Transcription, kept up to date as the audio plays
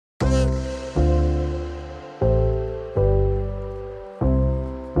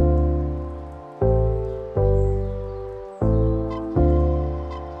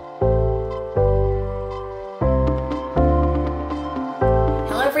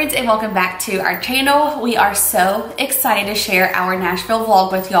friends, and welcome back to our channel. We are so excited to share our Nashville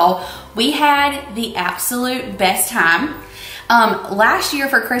vlog with y'all. We had the absolute best time. Last year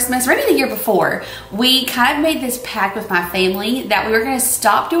for Christmas, or maybe the year before, we kind of made this pact with my family that we were going to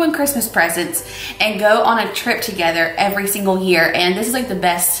stop doing Christmas presents and go on a trip together every single year. And this is like the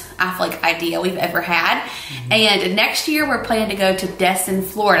best, I feel like, idea we've ever had. And next year we're planning to go to Destin,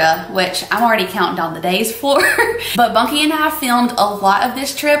 Florida, which I'm already counting down the days for. But Bunky and I filmed a lot of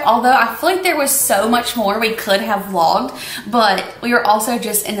this trip, although I feel like there was so much more we could have vlogged. But we were also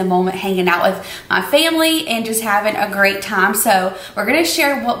just in the moment hanging out with my family and just having a great time. So we're going to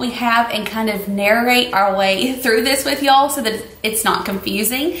share what we have and kind of narrate our way through this with y'all so that it's not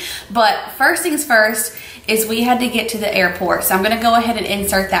confusing. But first things first is we had to get to the airport. So I'm going to go ahead and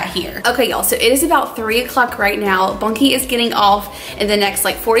insert that here. Okay, y'all, so it is about 3 o'clock right now. Bunky is getting off in the next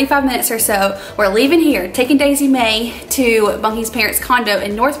like 45 minutes or so. We're leaving here, taking Daisy May to Bunky's parents' condo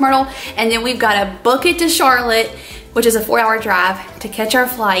in North Myrtle, and then we've got to book it to Charlotte, which is a 4-hour drive, to catch our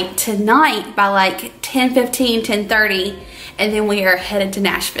flight tonight by like 10:15, 10:30, and then we are headed to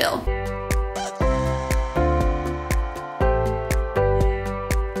Nashville.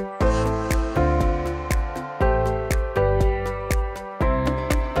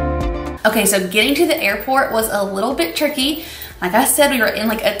 Okay, so getting to the airport was a little bit tricky. Like I said, we were in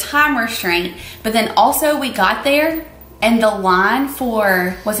like a time restraint, but then also we got there and the line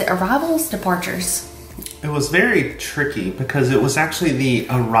for, was it arrivals, departures? It was very tricky because it was actually the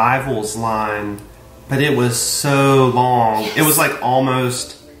arrivals line, but it was so long. Yes. It was like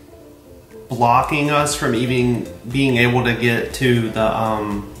almost blocking us from even being able to get to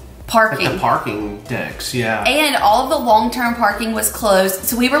the parking. Like the parking decks, yeah. And all of the long-term parking was closed,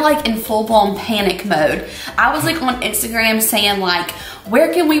 so we were like in full-blown panic mode. I was like on Instagram saying like,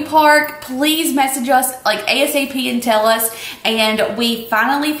 where can we park? Please message us like ASAP and tell us. And we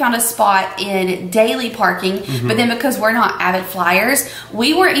finally found a spot in daily parking, but then because we're not avid flyers,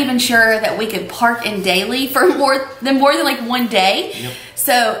 we weren't even sure that we could park in daily for more than like one day. Yep.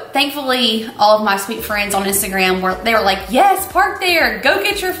 So thankfully, all of my sweet friends on Instagram were like, yes, park there, go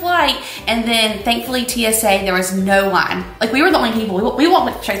get your flight. And then thankfully TSA, there was no line. Like we were the only people, we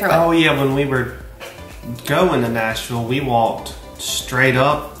walked straight through it. Oh yeah, when we were going to Nashville, we walked straight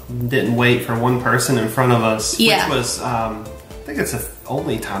up, didn't wait for one person in front of us. Yeah. Which was, I think it's the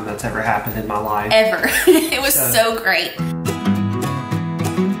only time that's ever happened in my life. Ever. It was so great.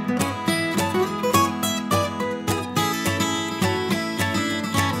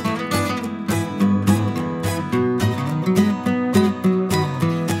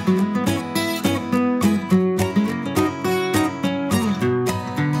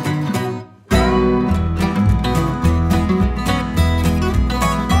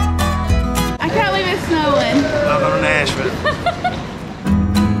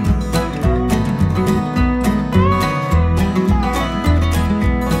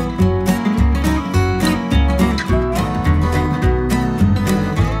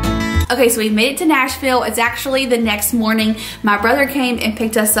 Okay, so we made it to Nashville. It's actually the next morning. My brother came and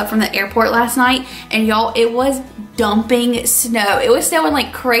picked us up from the airport last night, and y'all, it was dumping snow. It was snowing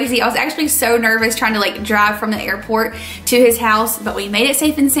like crazy. I was actually so nervous trying to like drive from the airport to his house, but we made it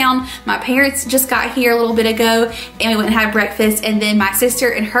safe and sound. My parents just got here a little bit ago, and we went and had breakfast, and then my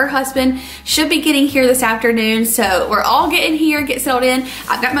sister and her husband should be getting here this afternoon, so we're all getting here, get settled in.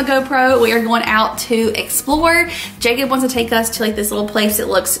 I've got my GoPro. We are going out to explore. Jacob wants to take us to like this little place that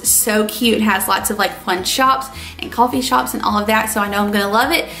looks so cute. It has lots of like fun shops and coffee shops and all of that, so I know I'm gonna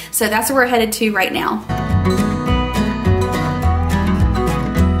love it. So that's where we're headed to right now.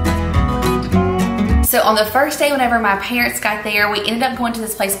 So on the first day, whenever my parents got there, we ended up going to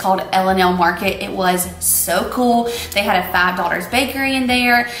this place called L&L Market. It was so cool. They had a $5 bakery in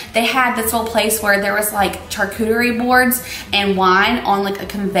there. They had this little place where there was like charcuterie boards and wine on like a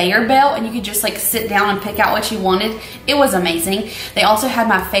conveyor belt, and you could just like sit down and pick out what you wanted. It was amazing. They also had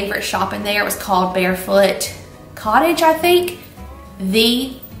my favorite shop in there. It was called Barefoot Cottage, I think.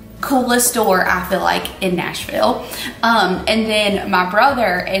 The coolest store, I feel like, in Nashville. And then my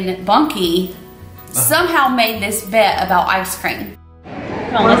brother and Bunky somehow made this bet about ice cream.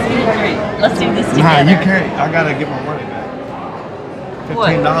 Come on, let's get a drink. Let's do this together. Nah, you can't. I gotta get my money back.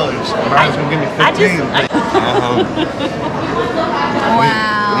 $15. Brian's gonna give me 15.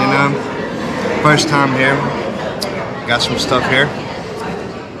 Wow. You know, first time here. Got some stuff here.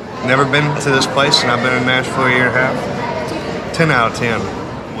 Never been to this place, and I've been in Nashville a year and a half. 10 out of 10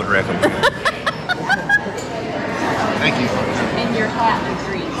 would recommend. Thank you. And your hat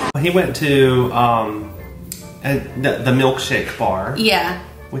agrees. He went to the milkshake bar. Yeah.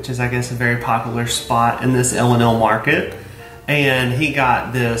 Which is, I guess, a very popular spot in this L&L Market. and he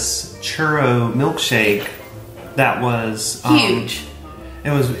got this churro milkshake that was Huge.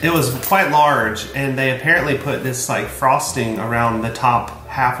 It was quite large, and they apparently put this like frosting around the top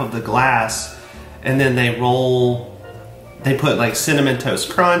half of the glass, and then they put like cinnamon toast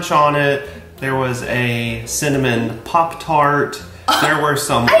crunch on it. There was a cinnamon Pop-Tart. There were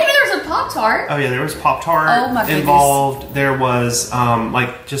some. I didn't know there was a Pop-Tart. Oh yeah, there was Pop-Tart involved. There was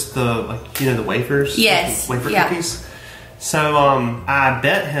like just the the wafers. Yes. Wafer cookies. So I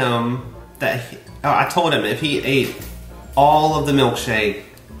bet him that I told him if he ate all of the milkshake,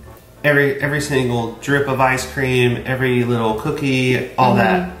 every single drip of ice cream, every little cookie, all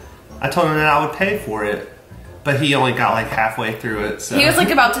that, I told him that I would pay for it. But he only got like halfway through it. So. He was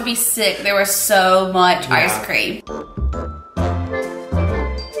like about to be sick. There was so much ice cream.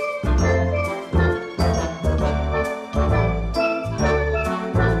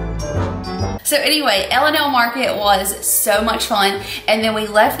 So anyway, L&L Market was so much fun. And then we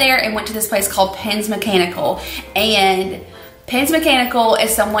left there and went to this place called Penn's Mechanical. And Penn's Mechanical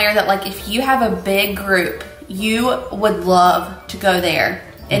is somewhere that like if you have a big group, you would love to go there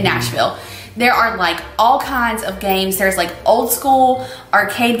in Nashville. There are like all kinds of games. There's like old school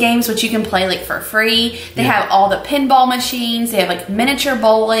arcade games, which you can play like for free. They have all the pinball machines. They have like miniature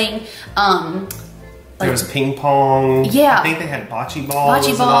bowling. There was ping pong. Yeah. I think they had bocce ball as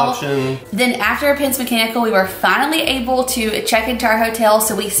an option. Then after Penn's Mechanical, we were finally able to check into our hotel.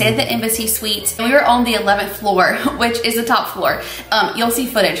 So we stayed at the Embassy Suites. And we were on the 11th floor, which is the top floor. You'll see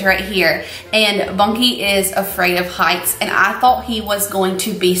footage right here. And Bunky is afraid of heights. And I thought he was going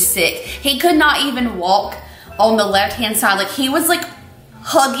to be sick. He could not even walk on the left-hand side. Like he was like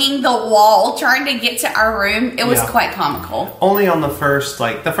hugging the wall trying to get to our room. It was quite comical. Only on the first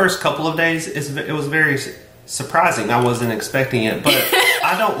couple of days it was very surprising. I wasn't expecting it, but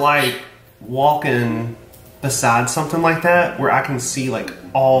I don't like walking beside something like that where I can see like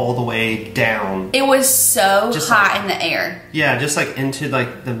all the way down. It was so high in the air. Yeah, just like into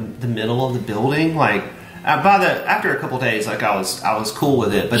like the middle of the building. Like after a couple of days, like I was cool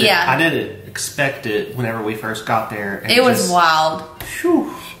with it, but I didn't expect it whenever we first got there. And it was wild.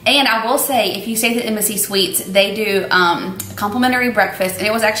 Whew. And I will say, if you stay at the Embassy Suites, they do complimentary breakfast, and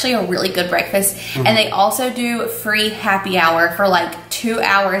it was actually a really good breakfast. And they also do free happy hour for like 2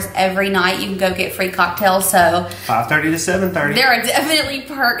 hours every night. You can go get free cocktails. So 5:30 to 7:30. There are definitely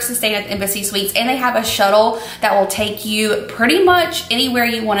perks to staying at the Embassy Suites, and they have a shuttle that will take you pretty much anywhere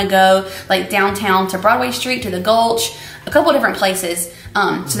you want to go, like downtown to Broadway Street to the Gulch, a couple different places.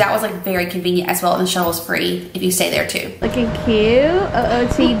 So that was like very convenient as well, and the shuttle's free if you stay there too. Looking cute,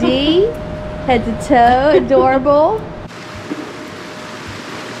 OOTD, head to toe, adorable.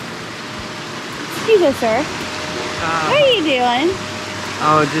 Excuse us, sir. What are you doing?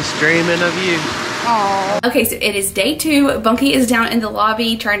 Oh, just dreaming of you. Aww. Okay, so it is day 2. Bunky is down in the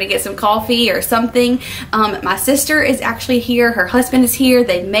lobby trying to get some coffee or something. My sister is actually here. Her husband is here.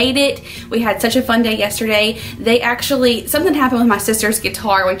 They made it. We had such a fun day yesterday. Something happened with my sister's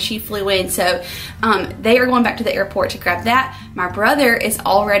guitar when she flew in, so they are going back to the airport to grab that. My brother is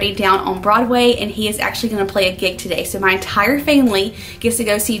already down on Broadway, and he is actually going to play a gig today. So my entire family gets to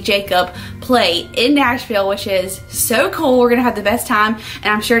go see Jacob play in Nashville, which is so cool. We're going to have the best time,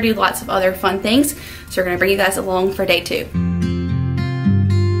 and I'm sure do lots of other fun things. So we're going to bring you guys along for day 2.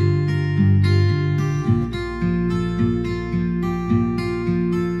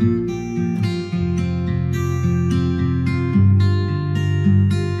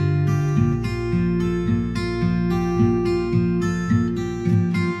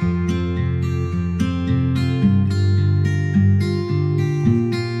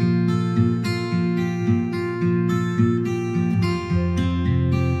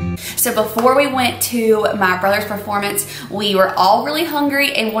 So before we went to my brother's performance, we were all really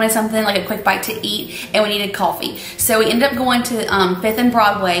hungry and wanted something like a quick bite to eat, and we needed coffee. So we ended up going to 5th and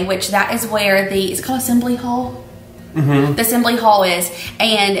Broadway, which that is where it's called Assembly Hall? The Assembly Hall is,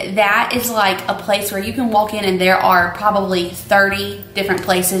 and that is like a place where you can walk in and there are probably 30 different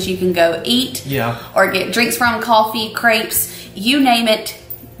places you can go eat or get drinks from, coffee, crepes, you name it.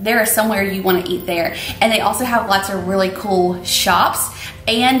 There is somewhere you want to eat there. And they also have lots of really cool shops.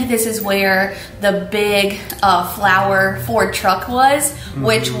 And this is where the big flower Ford truck was,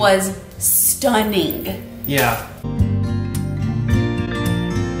 which was stunning. Yeah.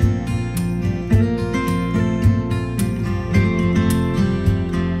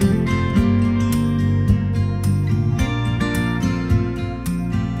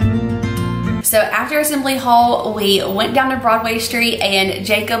 So after Assembly Hall, we went down to Broadway Street and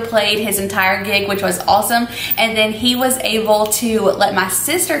Jacob played his entire gig, which was awesome. And then he was able to let my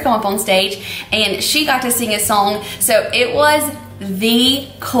sister come up on stage and she got to sing a song. So it was the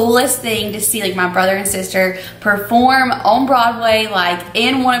coolest thing to see, like, my brother and sister perform on Broadway, like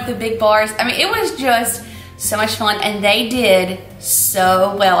in one of the big bars. I mean, it was just so much fun and they did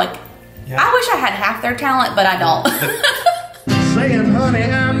so well. Like, yeah. I wish I had half their talent, but I don't. Saying, honey,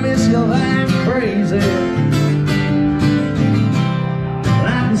 I miss you like crazy. Like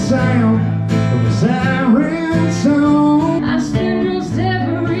the sound of a siren song. I spend most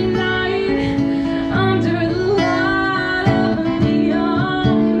every night under the light of a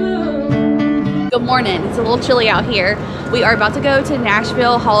neon moon. Good morning. It's a little chilly out here. We are about to go to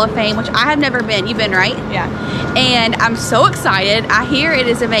Nashville Hall of Fame, which I have never been. You've been, right? Yeah. And I'm so excited. I hear it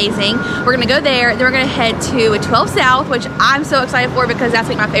is amazing. We're gonna go there, then we're gonna head to 12 South, which I'm so excited for because that's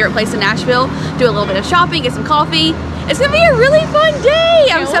like my favorite place in Nashville. Do a little bit of shopping, get some coffee. It's gonna be a really fun day.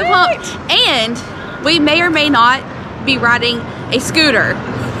 I'm so pumped. And we may or may not be riding a scooter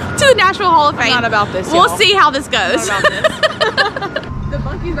to the Nashville Hall of Fame. I'm not about this, We'll see how this goes. I'm not about this. The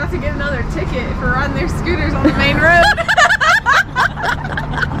Bunky's about to get another ticket for riding their scooters on the main road.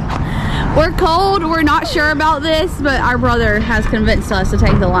 We're cold, we're not sure about this, but our brother has convinced us to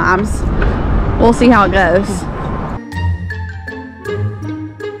take the limes. We'll see how it goes.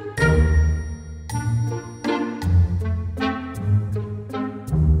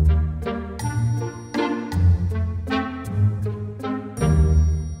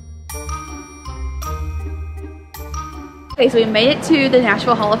 Okay, so we made it to the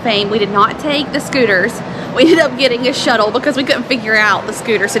Nashville Hall of Fame. We did not take the scooters. We ended up getting a shuttle because we couldn't figure out the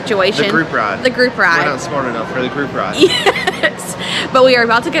scooter situation. The group ride. The group ride. We're not smart enough for the group ride. Yes. But we are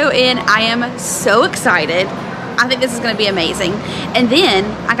about to go in. I am so excited. I think this is going to be amazing. And then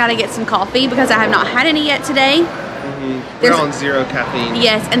I got to get some coffee because I have not had any yet today. We're on 0 caffeine.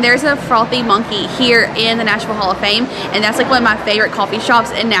 Yes, and there's a Frothy Monkey here in the Nashville Hall of Fame, and that's like one of my favorite coffee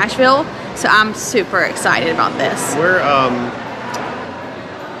shops in Nashville. So I'm super excited about this.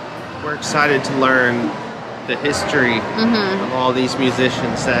 We're excited to learn the history of all these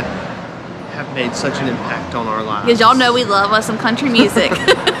musicians that have made such an impact on our lives. Because y'all know we love us some country music.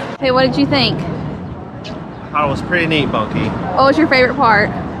 Hey, what did you think? Oh, it was pretty neat, Bunky. What was your favorite part?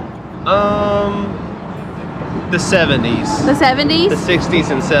 The 70s. The 70s? The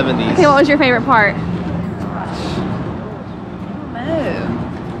 60s and 70s. Okay, what was your favorite part?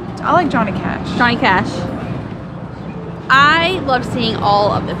 I like Johnny Cash. Johnny Cash. I love seeing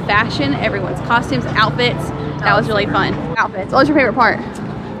all of the fashion, everyone's costumes, outfits. That was really fun. Outfits. What was your favorite part?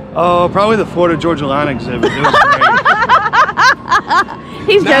 Oh, probably the Florida Georgia Line exhibit. It was great.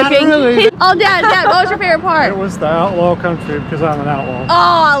 He's Not joking. really. Oh, Dad, what was your favorite part? It was the outlaw country because I'm an outlaw. Oh,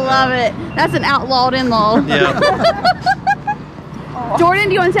 I love it. That's an outlawed in-law. Yeah. Jordan,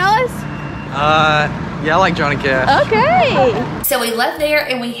 do you want to tell us? Yeah, I like Johnny Cash. Okay. So we left there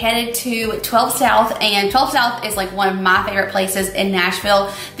and we headed to 12 South, and 12 South is like one of my favorite places in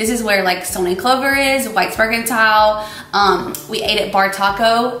Nashville. This is where like Stony Clover is, White's Mercantile. We ate at Bar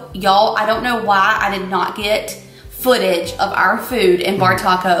Taco. Y'all, I don't know why I did not get footage of our food in Bar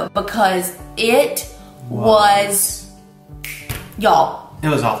Taco because it was, y'all. It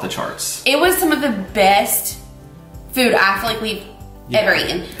was off the charts. It was some of the best food I feel like we've ever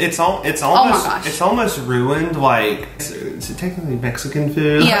eaten. It's almost oh my gosh. It's almost ruined. Like, it's technically Mexican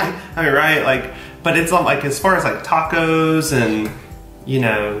food. Yeah. I mean, right? Like, but it's like as far as like tacos and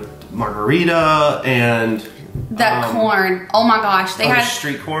margarita and that corn. Oh my gosh, they had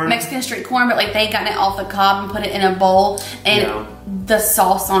street corn, Mexican street corn, but like they gotten it off the cob and put it in a bowl, and the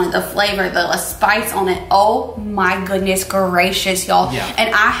sauce on it, the flavor, the spice on it. Oh my goodness gracious, y'all! Yeah.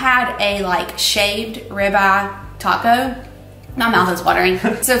 And I had a like shaved ribeye taco. My mouth is watering.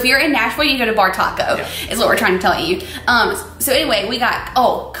 So if you're in Nashville, you go to Bar Taco, is what we're trying to tell you. So anyway, we got,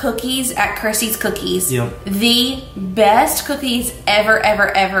 cookies at Chrissy's Cookies. Yep. The best cookies ever,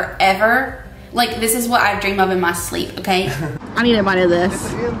 ever, ever, ever. Like, this is what I dream of in my sleep, okay? I need a bite of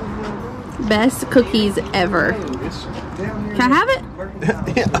this. Best cookies ever. Can I have it?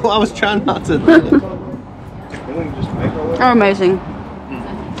 Yeah, I was trying not to. Oh, amazing.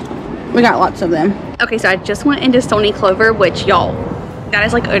 We got lots of them. Okay, so I just went into Stony Clover, which y'all, that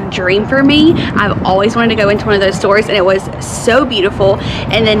is like a dream for me. I've always wanted to go into one of those stores and it was so beautiful.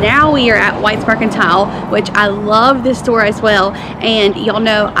 And then now we are at White's Mercantile, which I love this store as well. And y'all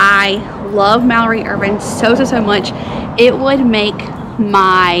know I love Mallory Irvin so much. It would make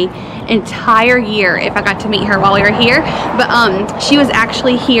my entire year if I got to meet her while we were here. But she was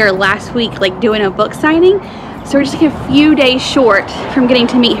actually here last week, like doing a book signing. So we're just like a few days short from getting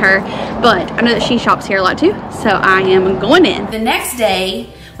to meet her, but I know that she shops here a lot too, so I am going in. The next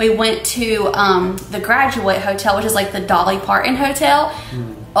day, we went to the Graduate Hotel, which is like the Dolly Parton Hotel.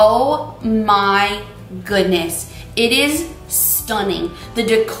 Oh my goodness. It is stunning. The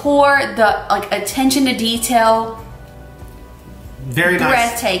decor, the like attention to detail, very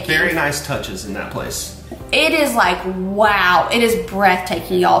breathtaking. Nice, very nice touches in that place. It is like, wow, it is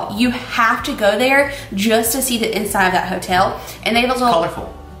breathtaking, y'all. You have to go there just to see the inside of that hotel. And they have a little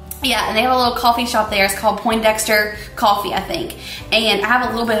colorful. Yeah, and they have a little coffee shop there. It's called Poindexter Coffee, I think. And I have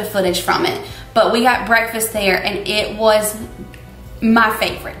a little bit of footage from it. But we got breakfast there, and it was my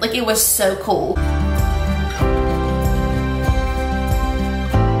favorite. Like, it was so cool.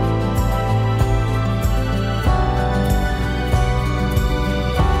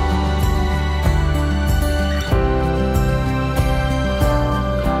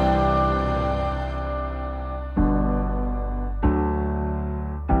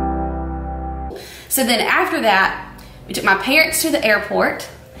 So then after that, we took my parents to the airport,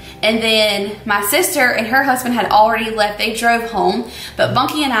 and then my sister and her husband had already left. They drove home, but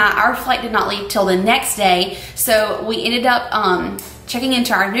Bunky and I, our flight did not leave till the next day. So we ended up checking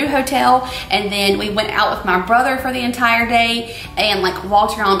into our new hotel, and then we went out with my brother for the entire day and like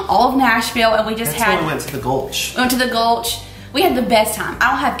walked around all of Nashville, and we just That's when we went to the Gulch. We went to the Gulch. We had the best time. I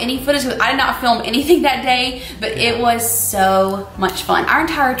don't have any footage. I did not film anything that day, but it was so much fun. Our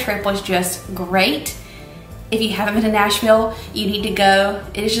entire trip was just great. If you haven't been to Nashville, you need to go.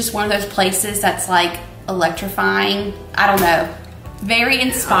 It is just one of those places that's like electrifying. I don't know. Very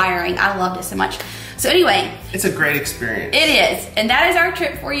inspiring. I loved it so much. So anyway. It's a great experience. It is. And that is our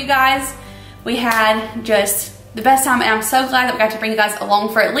trip for you guys. We had just the best time, and I'm so glad that we got to bring you guys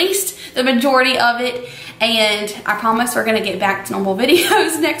along for at least the majority of it. And I promise we're gonna get back to normal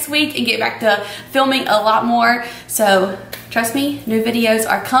videos next week and get back to filming a lot more. So trust me, new videos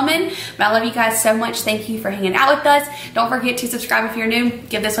are coming. But I love you guys so much. Thank you for hanging out with us. Don't forget to subscribe if you're new.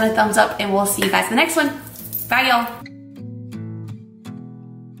 Give this one a thumbs up, and we'll see you guys in the next one. Bye, y'all.